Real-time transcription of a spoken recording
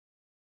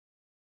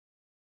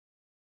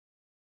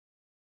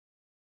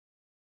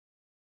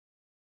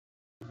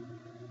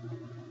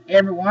Hey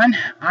everyone,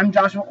 I'm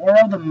Joshua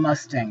Orro, the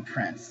Mustang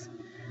Prince,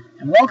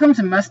 and welcome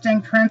to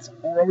Mustang Prince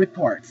Orro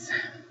Reports.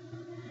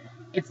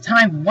 It's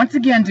time once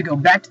again to go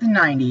back to the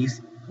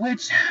 90s,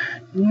 which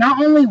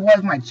not only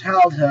was my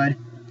childhood,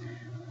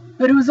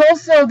 but it was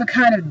also the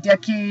kind of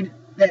decade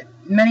that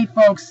many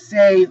folks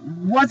say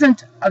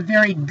wasn't a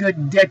very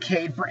good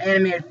decade for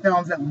animated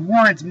films that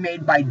weren't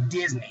made by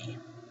Disney.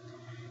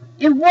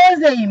 It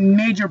was a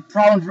major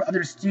problem for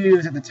other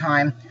studios at the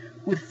time,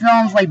 with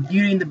films like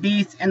Beauty and the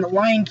Beast and The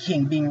Lion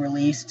King being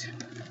released.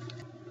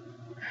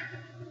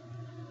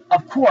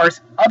 Of course,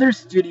 other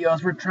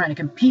studios were trying to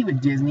compete with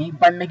Disney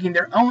by making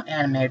their own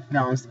animated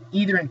films,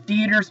 either in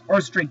theaters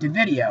or straight to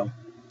video.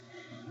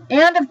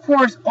 And of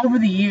course, over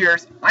the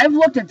years, I've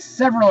looked at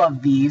several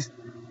of these,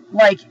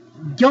 like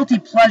guilty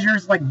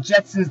pleasures like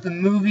Jetsons the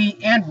Movie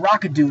and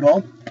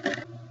Rockadoodle,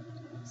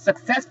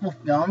 successful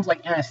films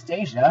like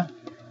Anastasia,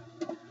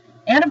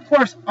 and of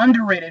course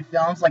underrated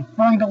films like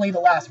Ferngully the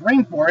Last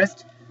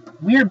Rainforest,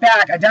 We're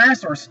Back, A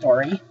Dinosaur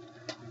Story,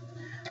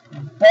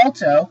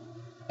 Balto,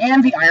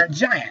 and The Iron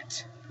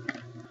Giant.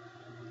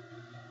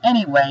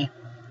 Anyway,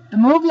 the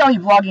movie I'll be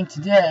vlogging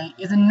today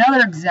is another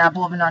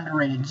example of an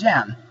underrated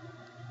gem,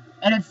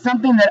 and it's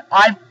something that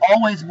I've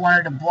always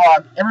wanted to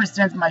vlog ever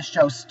since my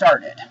show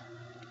started.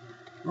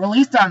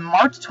 Released on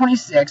March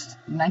 26,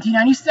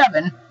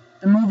 1997,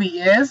 the movie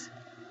is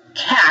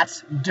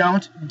Cats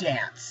Don't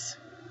Dance.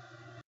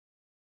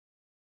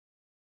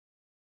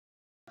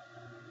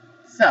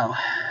 So,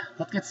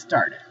 let's get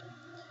started.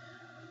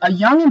 A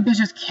young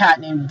ambitious cat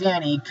named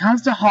Danny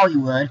comes to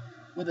Hollywood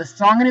with a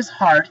song in his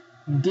heart,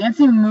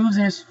 dancing moves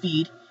in his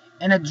feet,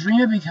 and a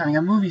dream of becoming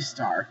a movie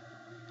star.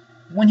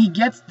 When he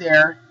gets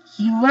there,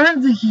 he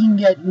learns that he can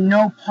get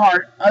no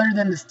part other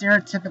than the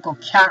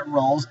stereotypical cat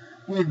roles,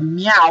 with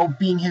meow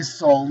being his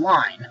sole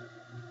line.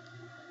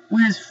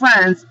 With his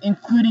friends,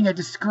 including a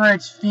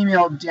discouraged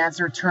female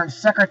dancer turned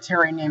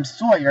secretary named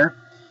Sawyer,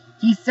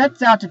 he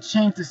sets out to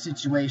change the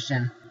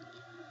situation.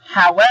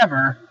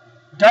 However,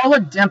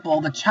 Darla Dimple,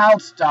 the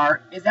child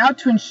star, is out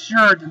to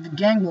ensure that the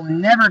gang will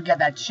never get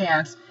that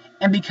chance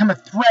and become a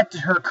threat to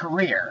her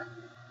career.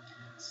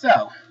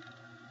 So,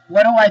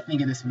 what do I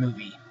think of this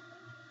movie?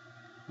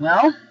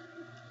 Well,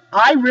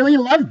 I really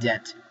loved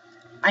it.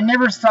 I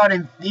never saw it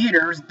in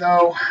theaters,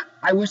 though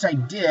I wish I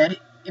did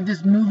if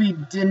this movie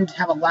didn't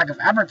have a lack of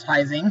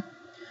advertising.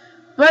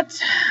 But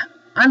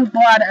I'm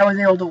glad I was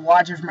able to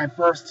watch it for my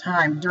first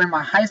time during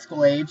my high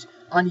school age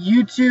on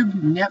YouTube,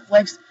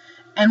 Netflix,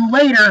 and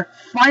later,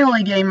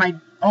 finally getting my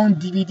own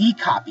DVD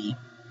copy.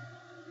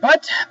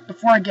 But,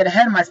 before I get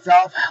ahead of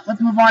myself,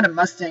 let's move on to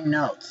Mustang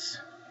notes.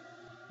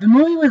 The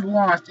movie was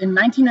launched in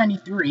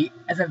 1993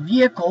 as a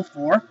vehicle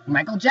for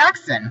Michael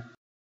Jackson,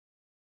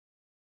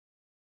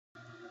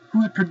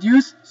 who would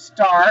produce,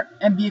 star,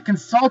 and be a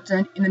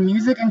consultant in the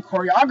music and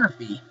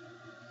choreography.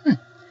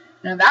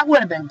 Now that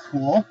would have been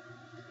cool.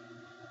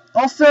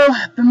 Also,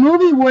 the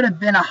movie would have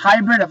been a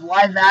hybrid of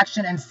live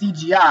action and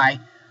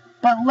CGI,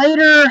 but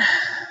later,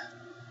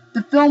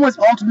 the film was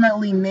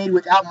ultimately made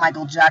without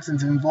Michael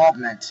Jackson's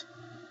involvement.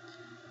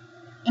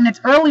 In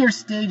its earlier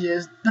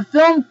stages, the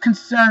film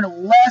concerned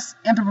less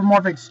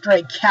anthropomorphic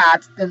stray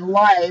cats than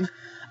live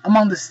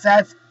among the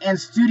sets and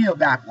studio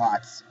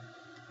backlots.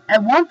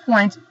 At one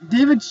point,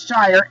 David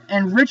Shire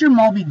and Richard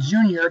Mulvey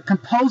Jr.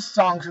 composed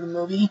songs for the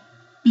movie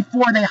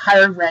before they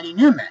hired Randy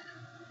Newman.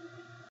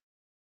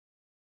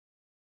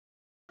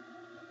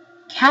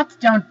 Cats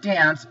Don't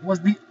Dance was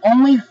the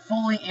only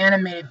fully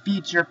animated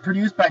feature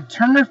produced by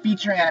Turner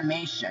Feature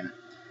Animation.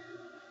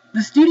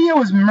 The studio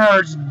was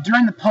merged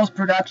during the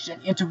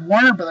post-production into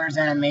Warner Bros.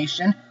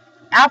 Animation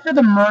after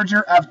the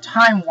merger of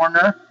Time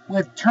Warner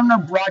with Turner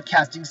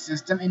Broadcasting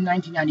System in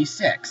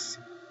 1996.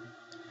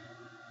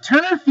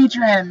 Turner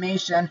Feature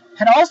Animation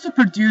had also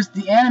produced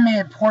the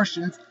animated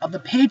portions of The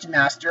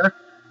Pagemaster,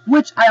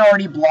 which I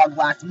already blogged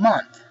last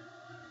month.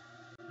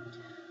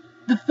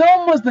 The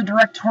film was the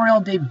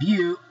directorial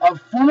debut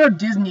of former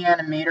Disney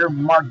animator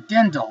Mark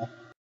Dindal,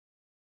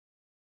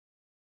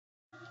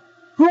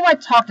 whom I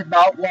talked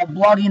about while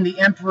blogging The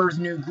Emperor's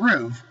New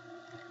Groove.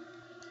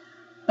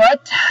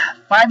 But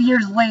 5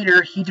 years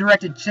later, he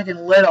directed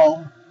Chicken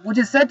Little, which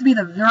is said to be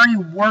the very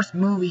worst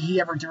movie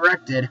he ever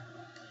directed.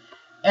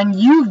 And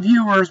you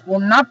viewers will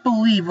not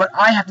believe what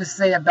I have to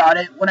say about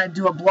it when I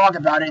do a blog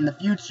about it in the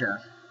future.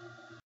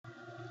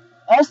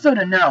 Also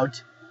to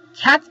note,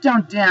 Cats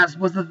Don't Dance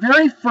was the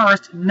very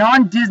first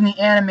non-Disney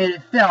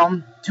animated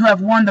film to have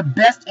won the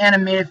Best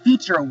Animated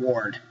Feature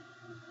Award.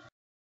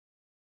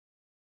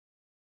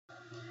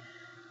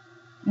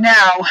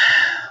 Now,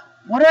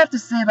 what do I have to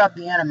say about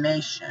the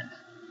animation?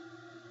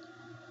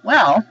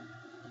 Well,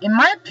 in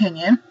my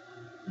opinion,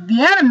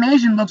 the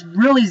animation looks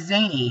really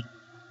zany,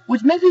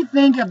 which makes me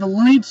think of the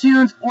Looney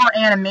Tunes or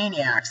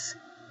Animaniacs.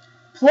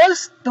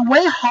 Plus, the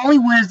way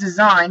Hollywood is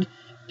designed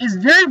is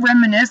very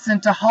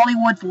reminiscent to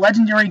Hollywood's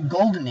legendary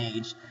Golden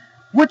Age,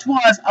 which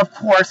was, of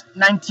course,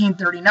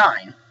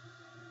 1939.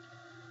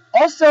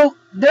 Also,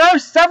 there are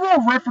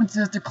several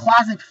references to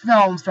classic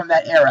films from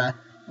that era,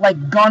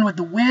 like Gone with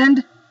the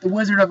Wind, The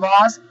Wizard of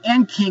Oz,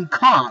 and King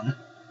Kong.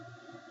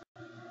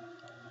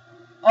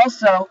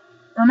 Also,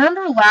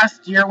 remember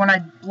last year when I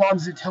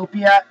blogged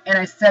Zootopia and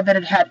I said that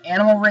it had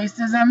animal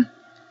racism?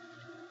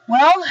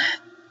 Well,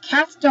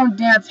 Cats Don't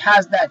Dance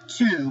has that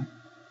too,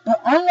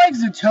 but unlike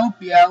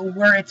Zootopia,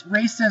 where its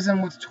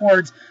racism was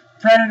towards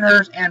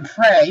predators and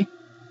prey,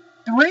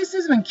 the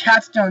racism in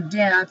Cats Don't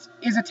Dance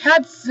is a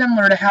tad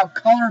similar to how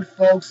colored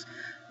folks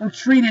were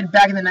treated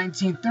back in the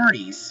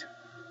 1930s.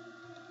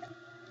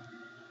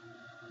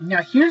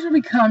 Now here's where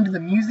we come to the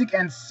music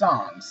and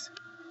songs.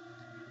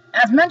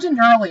 As mentioned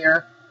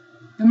earlier,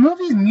 the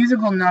movie's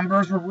musical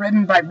numbers were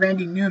written by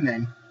Randy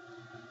Newman,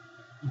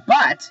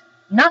 but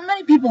not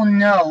many people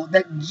know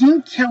that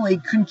Gene Kelly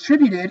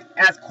contributed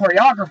as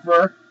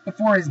choreographer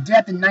before his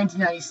death in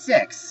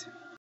 1996.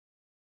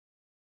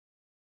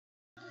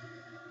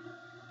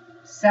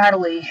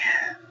 Sadly,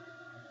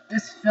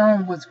 this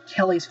film was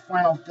Kelly's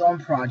final film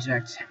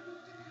project,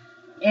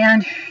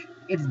 and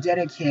it's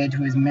dedicated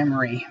to his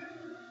memory.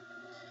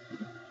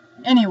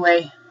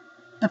 Anyway,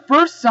 the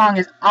first song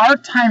is Our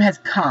Time Has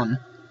Come,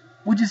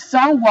 which is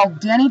sung while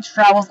Danny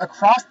travels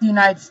across the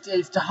United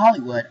States to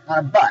Hollywood on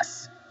a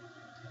bus.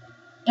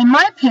 In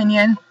my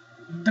opinion,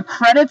 the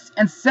credits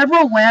and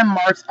several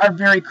landmarks are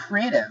very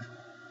creative.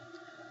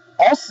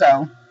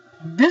 Also,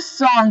 this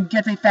song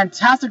gets a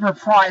fantastic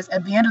reprise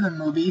at the end of the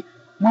movie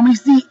when we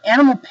see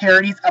animal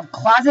parodies of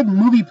classic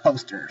movie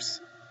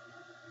posters.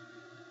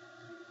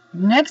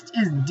 Next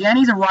is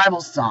Danny's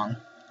Arrival song,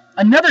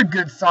 another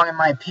good song in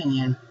my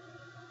opinion,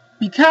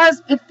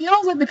 because it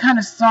feels like the kind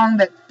of song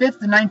that fits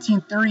the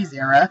 1930s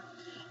era,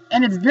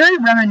 and it's very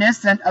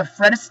reminiscent of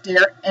Fred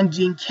Astaire and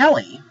Gene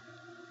Kelly.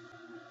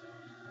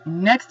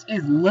 Next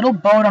is Little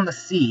Boat on the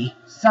Sea,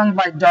 sung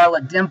by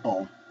Darla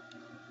Dimple.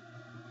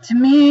 To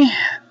me,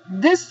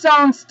 this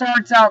song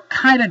starts out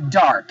kinda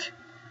dark,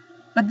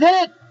 but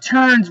then it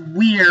turns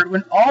weird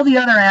when all the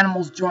other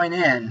animals join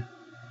in.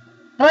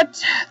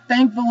 But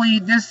thankfully,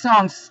 this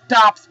song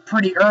stops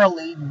pretty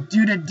early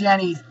due to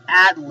Danny's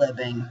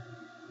ad-libbing.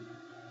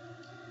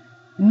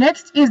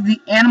 Next is the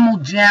Animal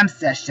Jam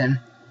Session,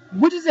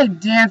 which is a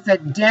dance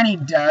that Danny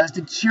does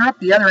to cheer up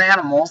the other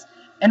animals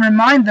and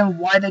remind them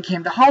why they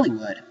came to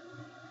Hollywood.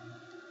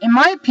 In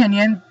my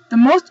opinion, the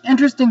most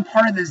interesting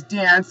part of this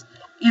dance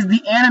is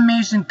the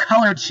animation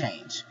color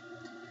change.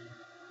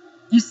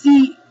 You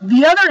see,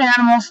 the other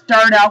animals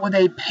start out with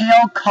a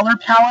pale color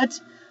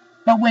palette,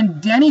 but when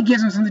Danny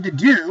gives them something to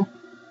do,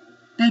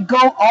 they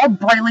go all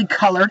brightly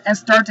colored and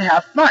start to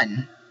have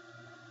fun.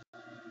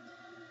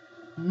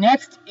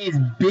 Next is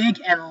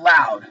Big and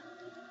Loud,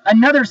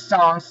 another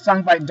song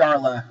sung by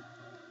Darla.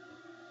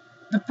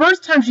 The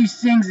first time she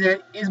sings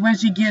it is when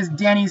she gives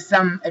Danny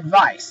some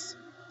advice.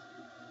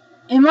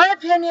 In my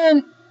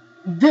opinion,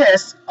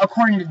 this,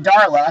 according to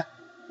Darla,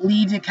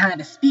 leaves it kind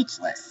of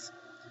speechless,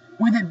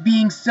 with it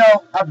being so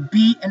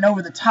upbeat and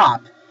over the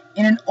top,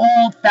 in an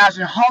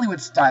old-fashioned Hollywood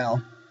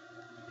style.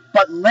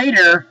 But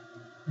later,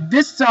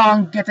 this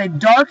song gets a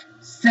dark,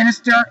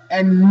 sinister,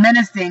 and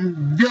menacing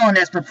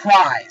villainous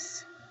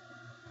reprise.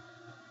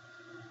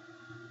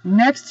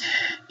 Next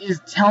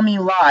is Tell Me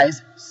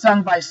Lies,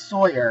 sung by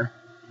Sawyer.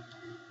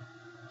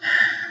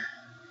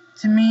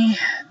 To me,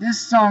 this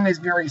song is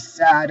very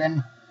sad,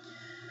 and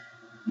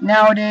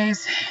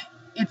nowadays,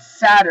 it's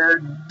sadder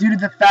due to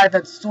the fact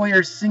that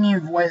Sawyer's singing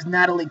voice,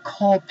 Natalie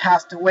Cole,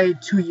 passed away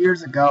 2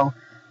 years ago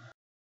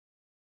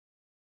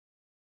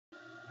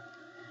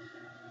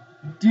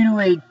due to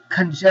a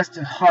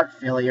congestive heart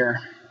failure.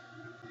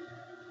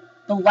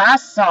 The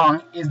last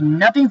song is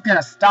Nothing's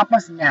Gonna Stop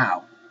Us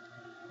Now,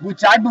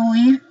 which I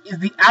believe is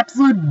the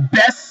absolute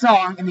best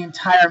song in the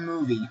entire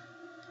movie.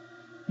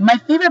 My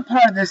favorite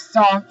part of this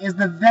song is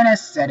the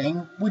Venice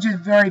setting, which is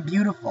very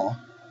beautiful.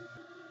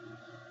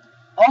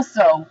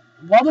 Also,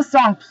 while the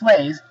song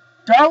plays,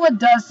 Darla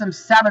does some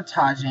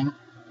sabotaging,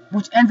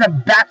 which ends up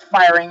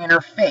backfiring in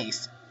her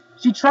face.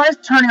 She tries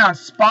turning on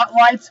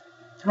spotlights,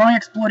 throwing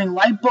exploding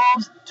light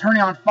bulbs,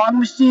 turning on fog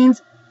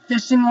machines,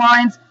 fishing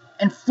lines,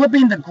 and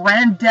flipping the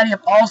granddaddy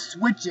of all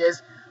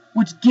switches,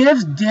 which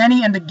gives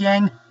Danny and the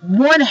gang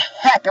one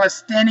heck of a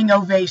standing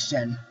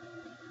ovation.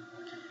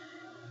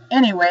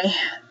 Anyway,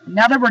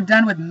 now that we're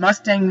done with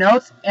Mustang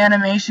notes,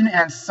 animation,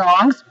 and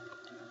songs,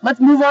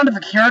 let's move on to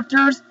the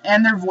characters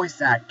and their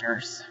voice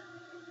actors.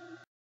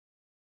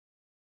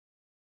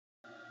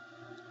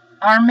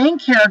 Our main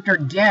character,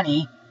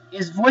 Danny,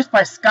 is voiced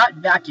by Scott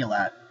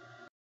Bakula,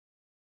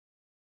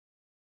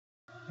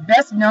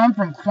 best known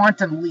from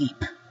Quantum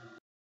Leap.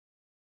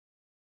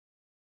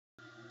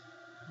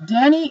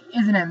 Danny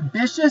is an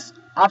ambitious,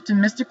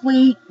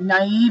 optimistically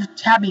naive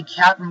tabby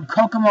cat from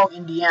Kokomo,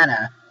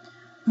 Indiana,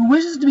 who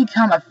wishes to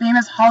become a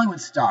famous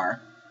Hollywood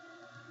star.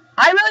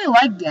 I really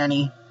like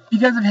Danny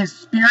because of his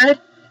spirit,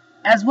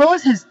 as well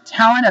as his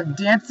talent of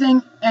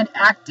dancing and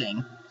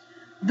acting,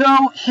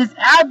 though his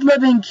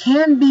ad-libbing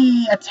can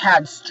be a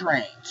tad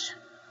strange.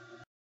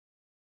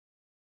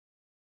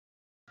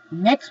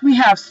 Next we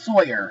have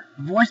Sawyer,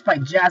 voiced by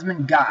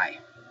Jasmine Guy.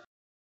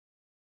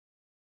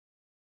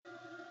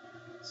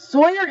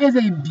 Sawyer is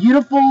a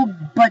beautiful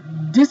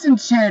but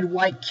disenchanted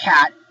white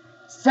cat,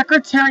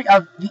 secretary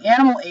of the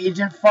animal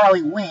agent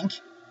Farley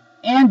Wink,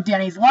 and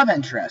Danny's love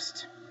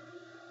interest.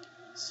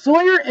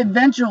 Sawyer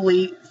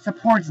eventually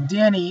supports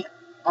Danny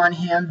on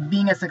him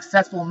being a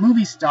successful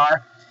movie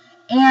star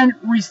and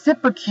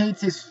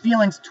reciprocates his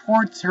feelings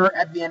towards her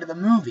at the end of the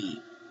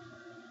movie.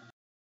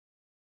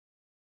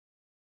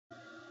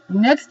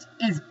 Next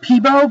is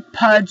Peebo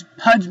Pudge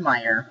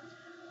Pudgemeyer,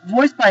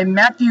 voiced by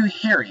Matthew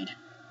Harried.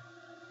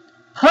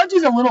 Pudge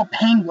is a little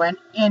penguin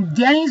and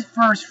Danny's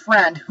first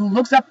friend who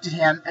looks up to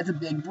him as a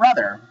big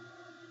brother.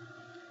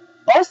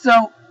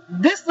 Also,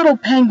 this little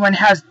penguin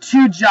has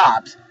two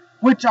jobs,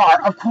 which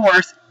are, of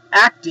course,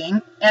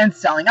 acting and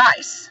selling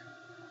ice.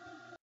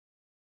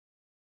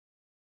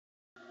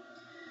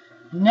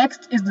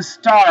 Next is the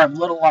star of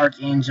Little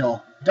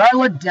Archangel,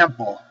 Darla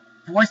Dimple,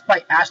 voiced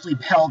by Ashley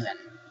Peldon.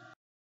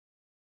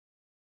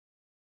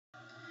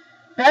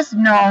 Best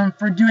known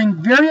for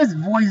doing various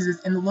voices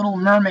in the Little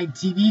Mermaid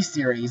TV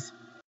series,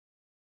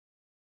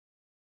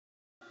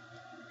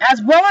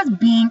 as well as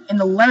being in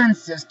the Lemon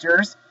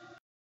Sisters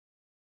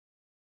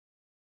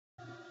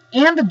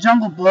and the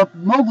Jungle Book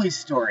Mowgli's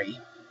Story.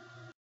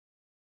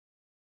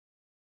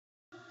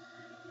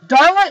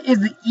 Darla is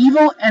the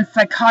evil and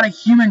psychotic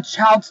human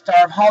child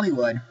star of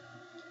Hollywood.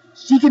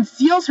 She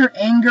conceals her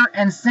anger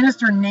and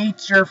sinister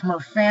nature from her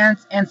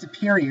fans and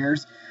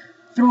superiors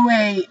through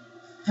a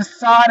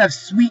facade of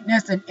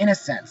sweetness and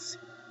innocence.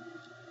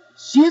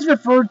 She is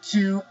referred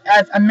to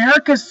as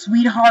America's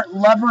sweetheart,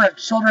 lover of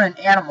children and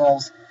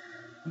animals,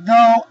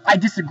 though I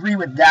disagree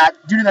with that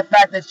due to the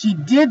fact that she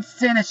did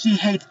say that she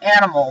hates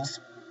animals,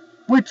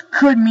 which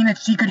could mean that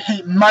she could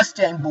hate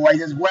Mustang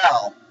boys as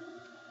well.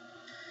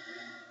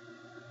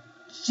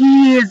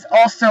 She is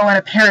also an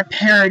apparent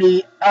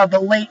parody of the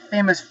late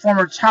famous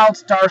former child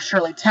star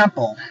Shirley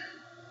Temple.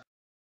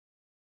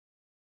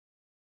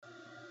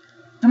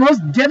 The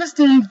most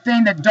devastating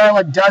thing that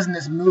Darla does in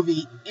this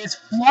movie is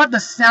flood the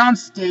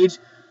soundstage,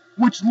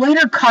 which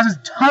later causes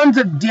tons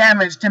of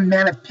damage to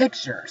Mammoth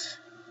Pictures.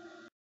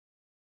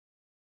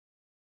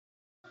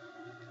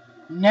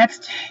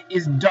 Next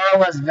is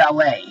Darla's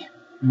valet,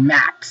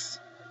 Max,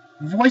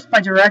 voiced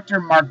by director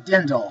Mark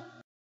Dindal.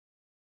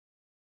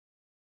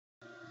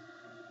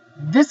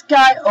 This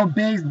guy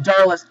obeys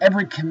Darla's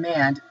every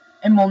command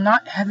and will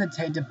not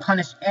hesitate to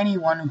punish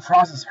anyone who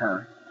crosses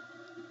her.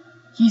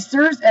 He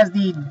serves as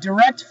the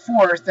direct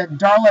force that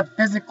Darla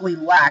physically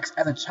lacks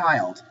as a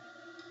child.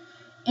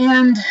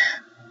 And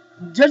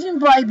judging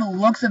by the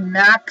looks of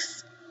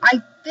Max,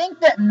 I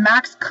think that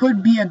Max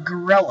could be a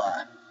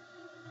gorilla.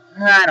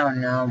 I don't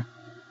know.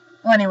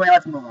 Well, anyway,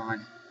 let's move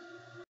on.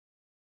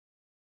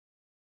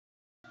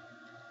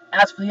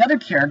 As for the other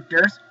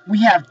characters,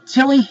 we have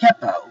Tilly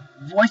Hippo,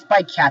 voiced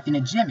by Kathy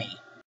Najimy,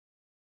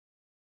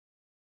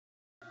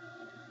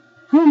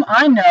 whom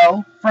I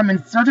know from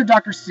In Search of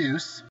Dr.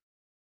 Seuss,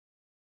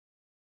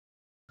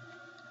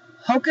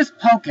 Hocus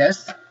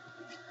Pocus,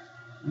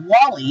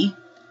 WALL-E,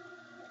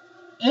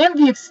 and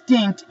the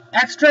extinct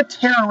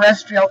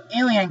extraterrestrial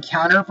alien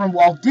encounter from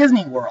Walt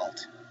Disney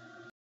World.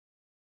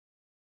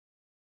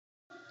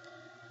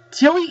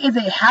 Tilly is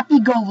a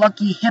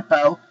happy-go-lucky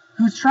hippo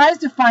who tries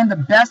to find the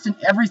best in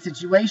every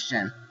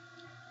situation.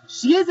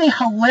 She is a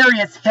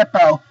hilarious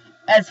hippo,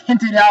 as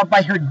hinted out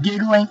by her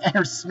giggling and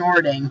her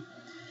snorting,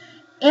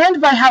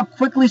 and by how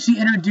quickly she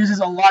introduces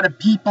a lot of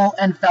people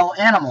and fellow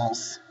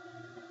animals.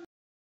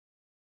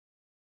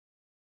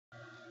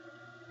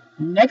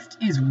 Next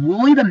is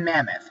Wooly the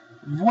Mammoth,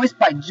 voiced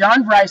by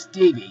John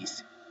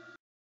Rhys-Davies.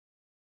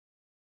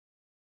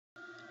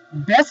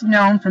 Best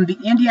known from the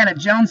Indiana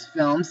Jones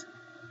films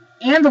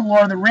and the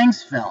Lord of the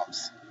Rings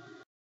films.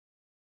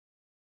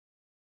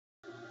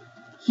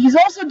 He's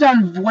also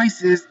done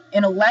voices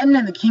in Aladdin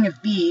and the King of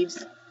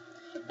Thieves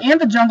and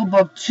The Jungle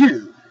Book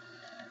 2.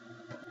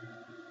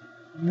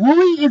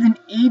 Wooly is an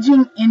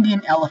aging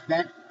Indian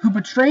elephant who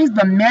portrays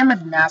the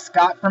mammoth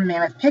mascot from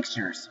Mammoth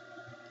Pictures.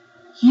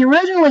 He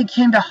originally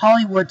came to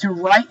Hollywood to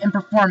write and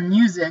perform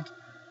music,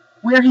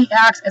 where he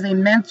acts as a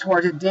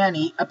mentor to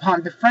Danny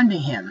upon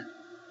befriending him.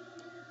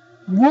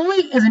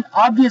 Wooly is an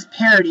obvious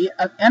parody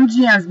of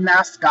MGM's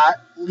mascot,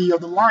 Leo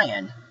the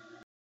Lion,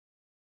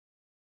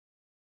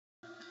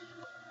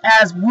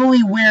 as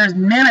Wooly wears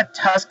mammoth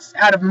tusks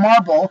out of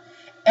marble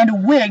and a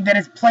wig that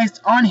is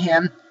placed on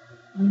him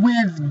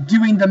with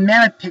doing the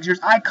Mammoth Pictures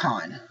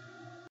icon.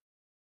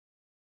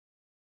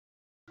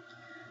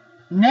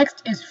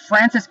 Next is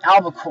Frances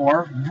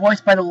Albacore,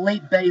 voiced by the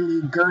late Betty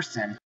Lou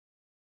Gerson.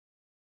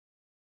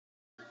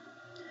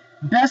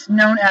 Best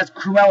known as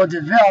Cruella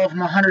de Vil from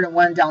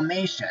 101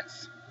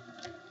 Dalmatians.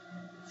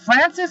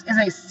 Frances is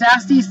a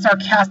sassy,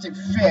 sarcastic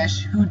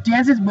fish who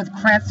dances with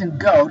Cranston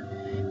Goat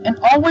and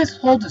always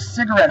holds a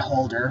cigarette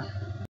holder.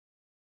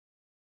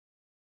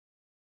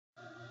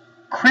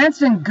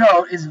 Cranston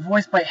Goat is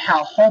voiced by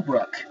Hal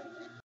Holbrook,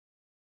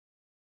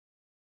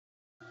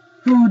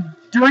 who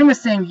during the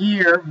same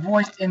year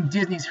voiced in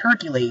Disney's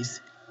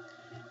Hercules,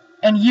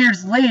 and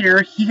years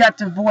later he got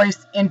to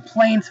voice in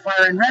Planes,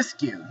 Fire and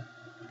Rescue.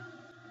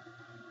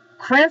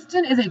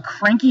 Cranston is a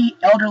cranky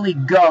elderly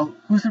goat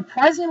who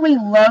surprisingly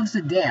loves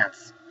to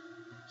dance.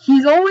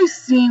 He's always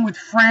seen with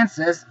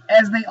Frances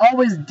as they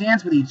always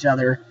dance with each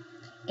other,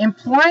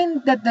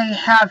 implying that they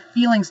have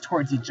feelings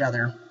towards each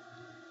other.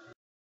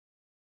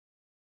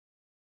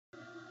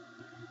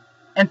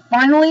 And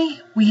finally,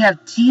 we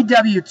have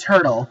T.W.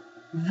 Turtle,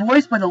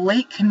 voiced by the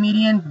late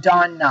comedian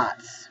Don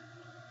Knotts.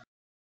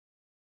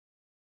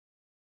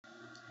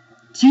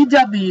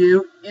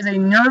 T.W. is a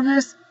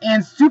nervous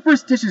and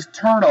superstitious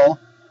turtle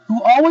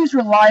who always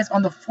relies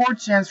on the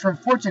fortunes from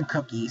fortune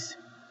cookies.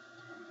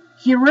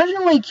 He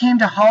originally came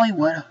to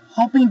Hollywood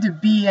hoping to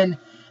be an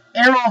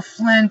Errol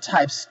Flynn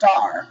type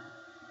star.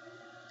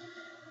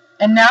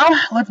 And now,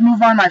 let's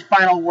move on to my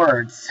final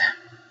words.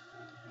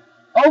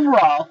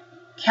 Overall,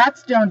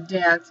 Cats Don't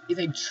Dance is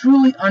a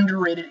truly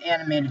underrated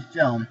animated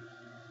film.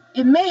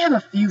 It may have a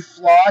few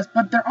flaws,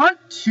 but they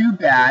aren't too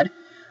bad.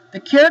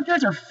 The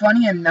characters are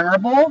funny and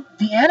memorable,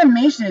 the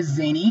animation is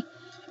zany,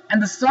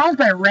 and the songs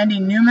by Randy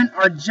Newman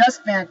are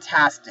just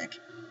fantastic.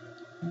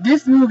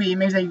 This movie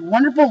makes a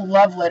wonderful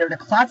love letter to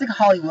classic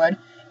Hollywood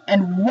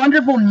and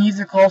wonderful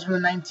musicals from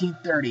the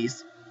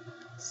 1930s.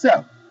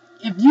 So,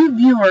 if you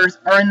viewers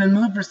are in the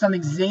mood for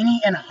something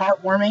zany and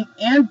heartwarming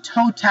and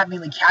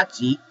toe-tappingly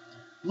catchy,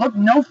 look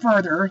no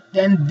further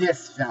than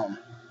this film.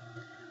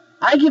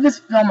 I give this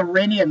film a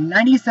rating of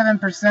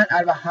 97%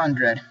 out of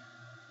 100.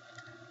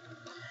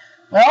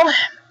 Well,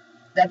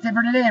 that's it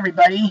for today,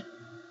 everybody.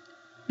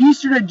 Be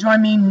sure to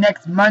join me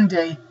next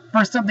Monday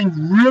for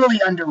something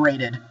really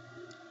underrated.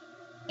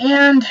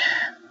 And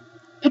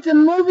it's a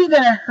movie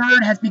that I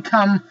heard has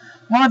become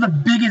one of the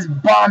biggest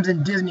bombs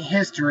in Disney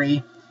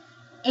history,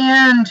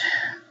 and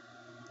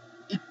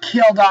it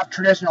killed off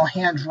traditional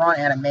hand-drawn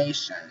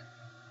animation.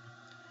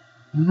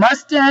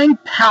 Mustang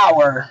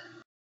Power.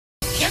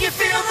 Can you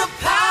feel the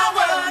power?